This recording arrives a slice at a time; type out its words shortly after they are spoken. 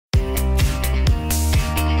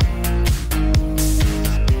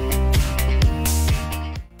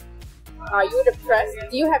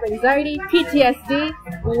stress? Do you have anxiety, PTSD?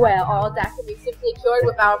 Well, all that can be simply cured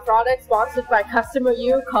with our product sponsored by customer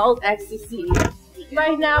you called Ecstasy.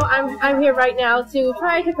 Right now, I'm here right now to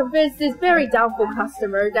try to convince this very doubtful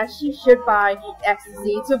customer that she should buy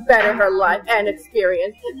Ecstasy to better her life and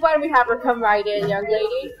experience. Why don't we have her come right in, young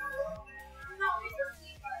lady?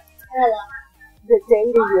 Hello. Good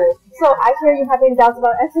day to you. So I hear you having doubts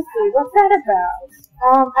about Ecstasy. What's that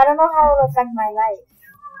about? I don't know how it will affect my life.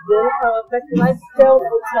 Really? How it affects your life? Still, I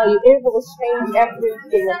will tell you, it will change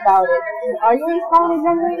everything about it. Are you in college,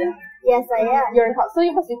 young lady? Yes, I am. You're in college, so you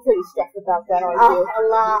must be pretty stressed about that, aren't you? A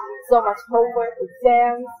lot. So much homework,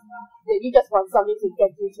 exams. You just want something to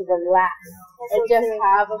get you to relax and just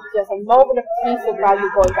have just a moment of peace while you're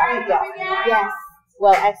going back to class. Yes.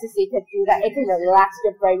 Well, Ecstasy can do that. It can relax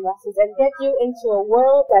your brain muscles and get you into a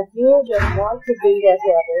world that you just want to be there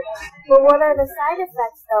forever. But what are the side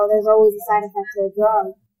effects, though? There's always a side effect to a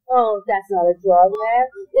drug. Oh, that's not a drug, man.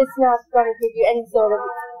 It's not going to give you any sort of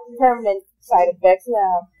permanent side effects.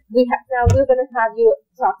 Now we're going to have you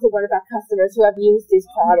talk to one of our customers who have used this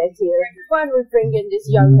product here. Why don't we bring in this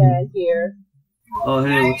young man here? Oh,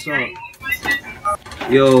 hey, what's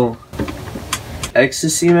up? Yo,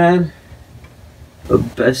 Ecstasy, man. The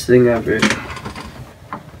best thing ever.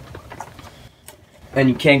 And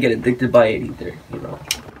you can't get addicted by it either, you know.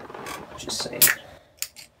 Just saying.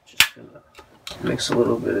 Just gonna mix a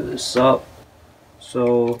little bit of this up.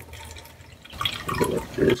 So, go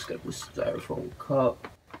like this, got this styrofoam cup.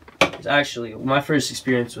 It's actually, my first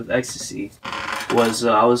experience with Ecstasy was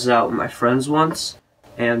I was out with my friends once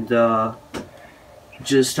and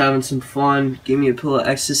just having some fun. Gave me a pill of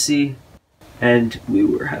Ecstasy and we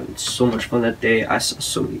were having so much fun that day. I saw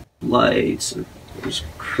so many lights and it was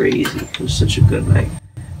crazy. It was such a good night.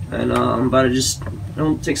 And I'm about to just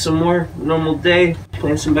take some more normal day,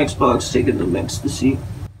 playing some Xbox, taking some Ecstasy.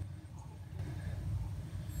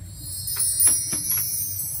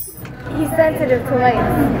 He's sensitive to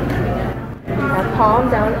lights. Now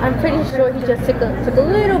calm down. I'm pretty sure he just took a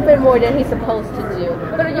little bit more than he's supposed to do.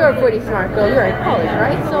 But you're a pretty smart girl. You're in college,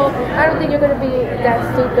 right? So I don't think you're going to be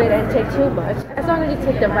that stupid and take too much. As long as you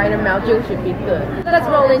take the right amount, you should be good. Let's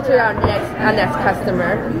roll into our next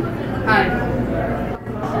customer. Hi.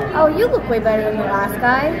 Oh, you look way better than the last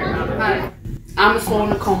guy. Hi. I'm a soul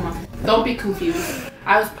in a coma. Don't be confused.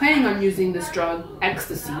 I was planning on using this drug,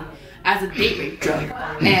 Ecstasy, as a date rape drug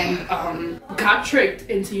and got tricked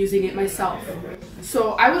into using it myself.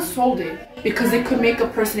 So I was sold it because it could make a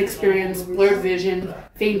person experience blurred vision,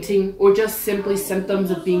 fainting, or just simply symptoms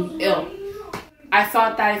of being ill. I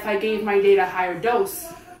thought that if I gave my date a higher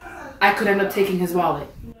dose, I could end up taking his wallet.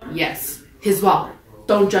 Yes, his wallet.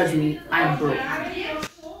 Don't judge me, I'm broke.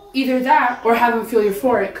 Either that or have him feel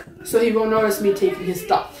euphoric so he won't notice me taking his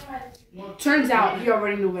stuff. Turns out he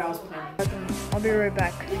already knew what I was planning. I'll be right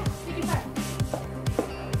back.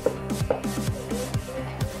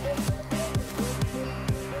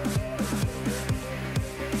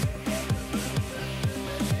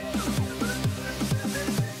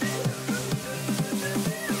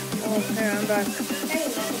 Oh, here, I'm back. Hey,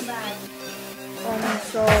 welcome back. I'm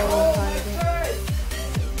so tired.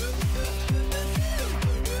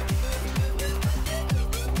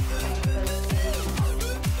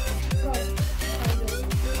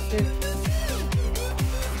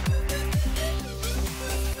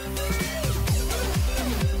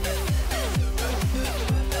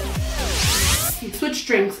 He switched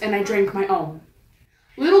drinks and I drank my own.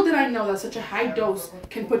 Little did I know that such a high dose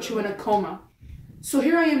can put you in a coma. So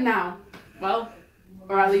here I am now. Well,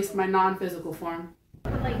 or at least my non-physical form.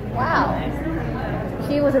 Wow.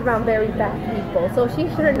 She was around very bad people, so she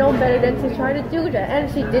should have known better than to try to do that.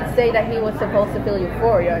 And she did say that he was supposed to feel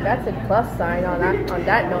euphoria. That's a plus sign on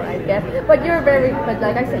that note, I guess. But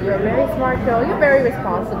like I said, you're a very smart girl. You're very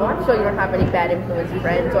responsible. I'm sure you don't have any bad influence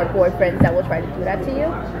friends or boyfriends that will try to do that to you.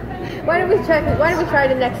 Why don't we try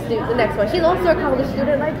the next one? She's also a college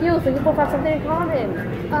student like you, so you both have something in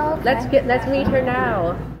common. Oh, okay. Let's meet her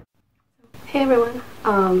now. Hey everyone.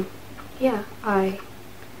 Yeah,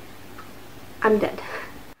 I'm dead.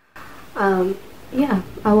 Yeah,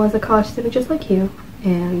 I was a college student just like you,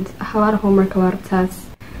 and I had a lot of homework, a lot of tests.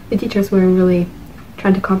 The teachers weren't really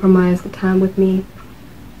trying to compromise the time with me.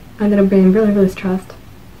 I ended up being really, really stressed.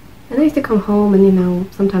 And I used to come home and, you know,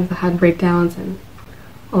 sometimes I had breakdowns and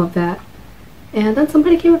all of that. And then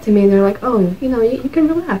somebody came up to me and they're like, oh, you know, you can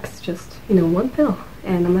relax, just, you know, one pill.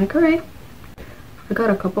 And I'm like, alright. I got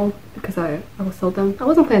a couple because I was sold them. I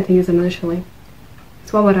wasn't planning to use them initially.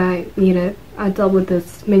 So why would I need it? I dealt with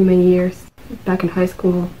this many years back in high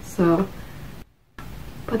school, so.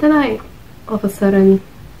 But then all of a sudden,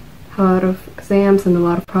 a lot of exams and a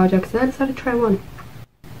lot of projects, and I decided to try one.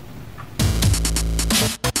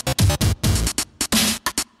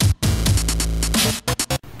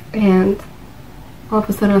 And all of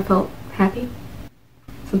a sudden I felt happy.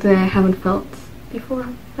 Something I haven't felt before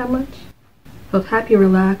that much. I felt happy,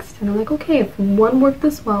 relaxed, and I'm like, okay, if one worked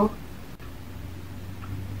this well,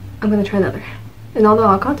 I'm gonna try another. And although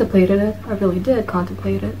I contemplated it, I really did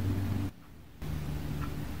contemplate it.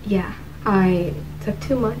 Yeah, I took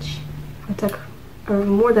too much. I took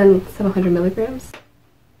more than 700 milligrams.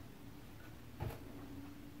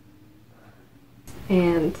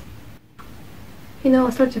 And, you know, I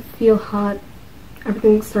started to feel hot.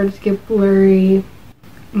 Everything started to get blurry.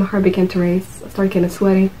 My heart began to race. I started getting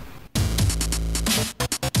sweaty.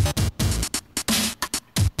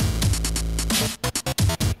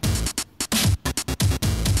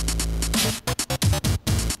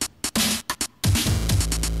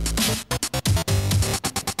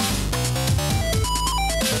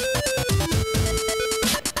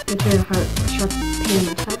 I had a sharp pain in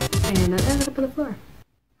my chest, and I ended up on the floor.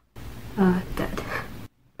 Dead.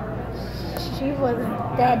 She was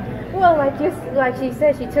dead. Well, like she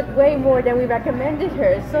said, she took way more than we recommended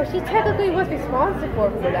her, so she technically was responsible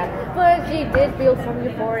for that. But she did feel some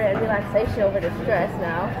euphoria and relaxation over the stress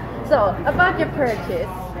now. So, about your purchase.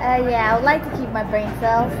 Yeah, I would like to keep my brain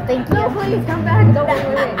cells. Thank you. No, please come back. Don't wait.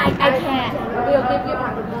 I can't. We'll give you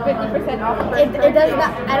 50% off. It does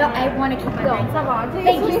not. I want to keep my brain cells. Come on, please.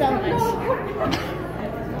 Thank you so much.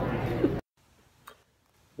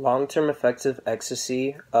 Long-term effects of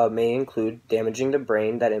ecstasy may include damaging the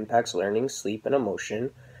brain that impacts learning, sleep, and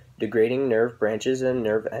emotion, degrading nerve branches and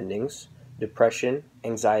nerve endings, depression,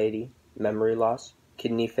 anxiety, memory loss,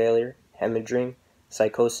 kidney failure, hemorrhaging,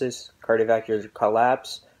 psychosis, cardiovascular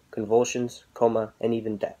collapse, convulsions, coma, and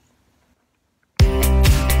even death.